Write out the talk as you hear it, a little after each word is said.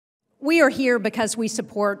We are here because we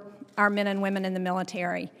support our men and women in the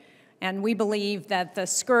military, and we believe that the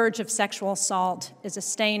scourge of sexual assault is a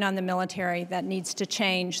stain on the military that needs to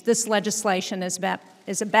change. This legislation is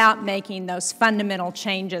about making those fundamental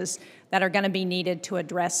changes that are going to be needed to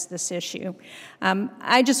address this issue.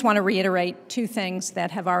 I just want to reiterate two things that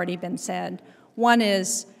have already been said. One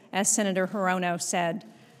is, as Senator Hirono said,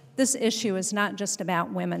 this issue is not just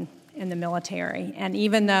about women in the military, and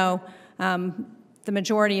even though the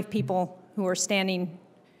majority of people who are standing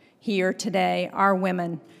here today are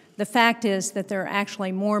women, the fact is that there are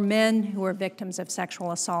actually more men who are victims of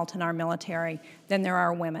sexual assault in our military than there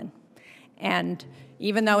are women. And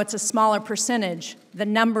even though it's a smaller percentage, the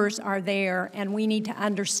numbers are there, and we need to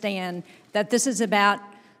understand that this is about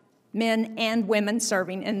men and women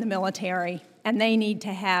serving in the military, and they need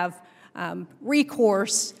to have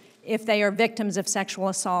recourse if they are victims of sexual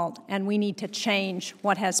assault, and we need to change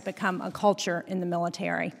what has become a culture in the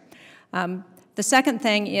military. The second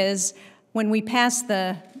thing is, when we passed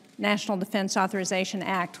the National Defense Authorization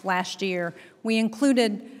Act last year, we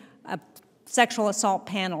included a sexual assault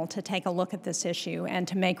panel to take a look at this issue and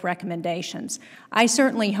to make recommendations. I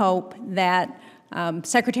certainly hope that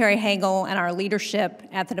Secretary Hagel and our leadership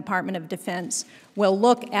at the Department of Defense will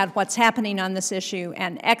look at what's happening on this issue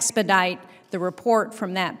and expedite the report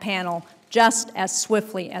from that panel just as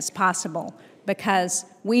swiftly as possible, because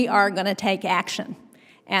we are going to take action,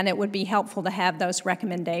 and it would be helpful to have those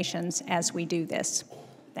recommendations as we do this.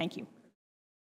 Thank you.